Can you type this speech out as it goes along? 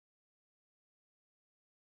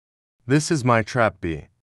This is my trap B.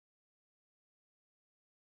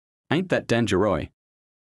 Ain't that dangerous?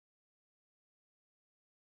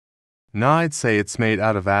 Nah, I'd say it's made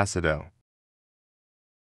out of acido.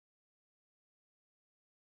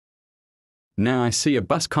 Now I see a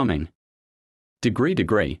bus coming.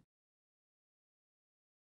 Degree.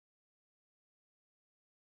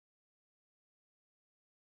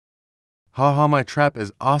 Haha, my trap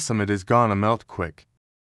is awesome, it is gonna melt quick.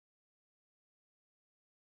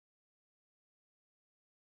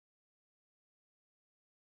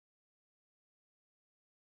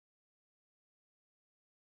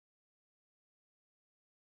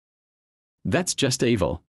 That's just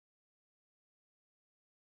evil.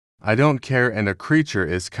 I don't care, and a creature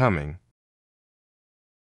is coming.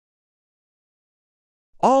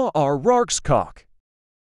 All are Rark's cock.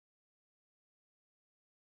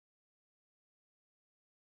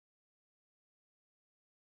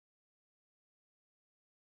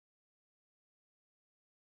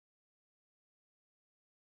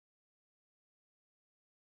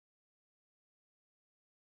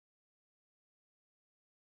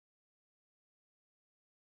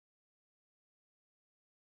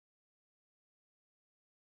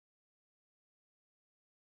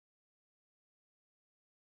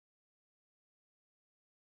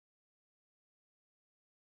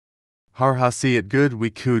 Harha, see it good,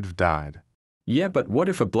 we could've died. Yeah, but what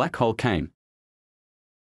if a black hole came?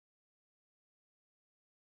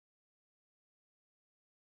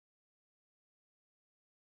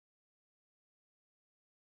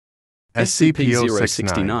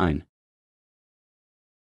 SCP-069.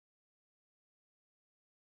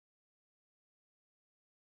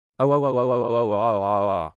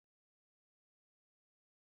 Oh.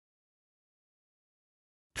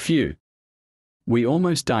 Phew. We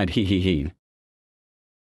almost died, he.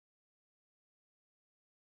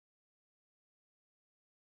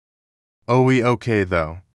 Oh, we okay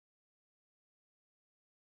though.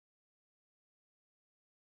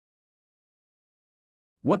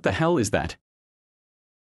 What the hell is that?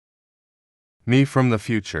 Me from the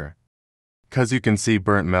future. 'Cause you can see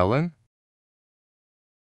burnt melon?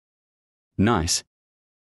 Nice.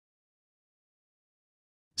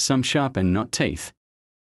 Some sharp and not teeth.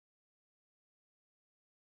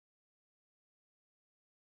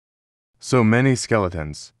 So many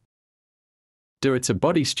skeletons. It's a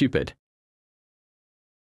body, stupid.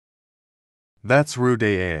 That's rude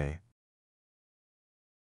AA.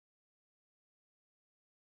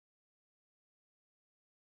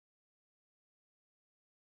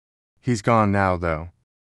 He's gone now though.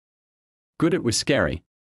 Good, it was scary.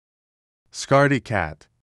 Scaredy cat.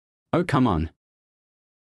 Oh, come on.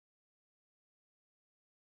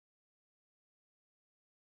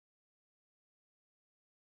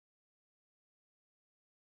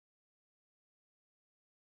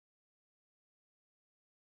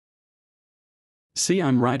 See,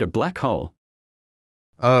 I'm right, a black hole.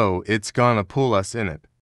 Oh, it's gonna pull us in it.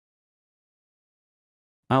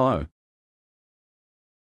 Oh.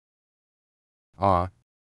 Aw.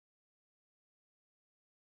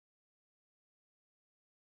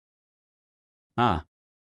 Ah.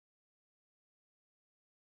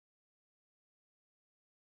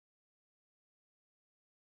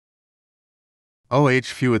 Oh,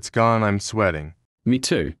 phew, it's gone, I'm sweating. Me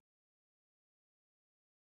too.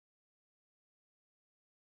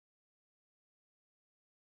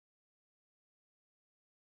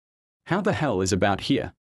 How the hell is about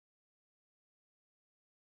here?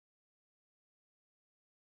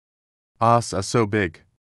 Us are so big.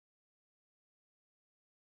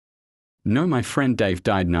 No, my friend Dave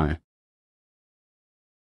died, no.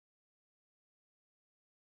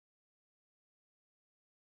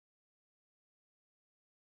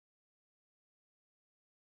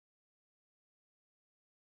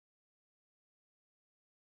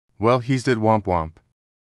 Well, he's did womp womp.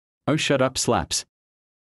 Oh, shut up, slaps.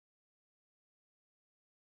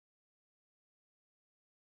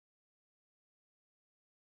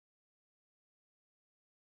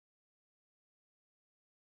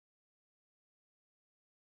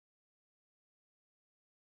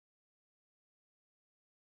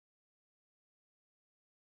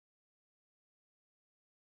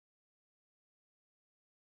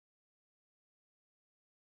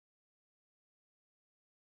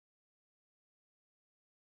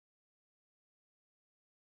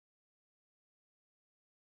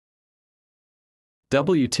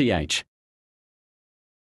 WTH.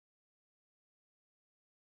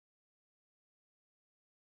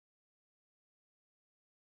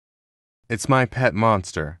 It's my pet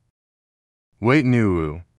monster. Wait,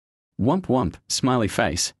 Nuwu. Womp womp, smiley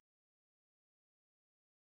face.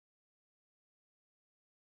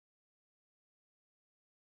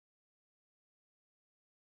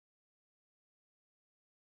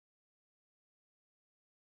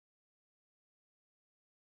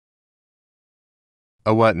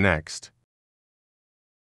 A what next?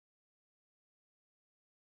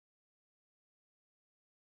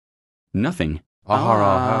 Nothing. Aha,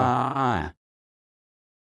 aha. Ah.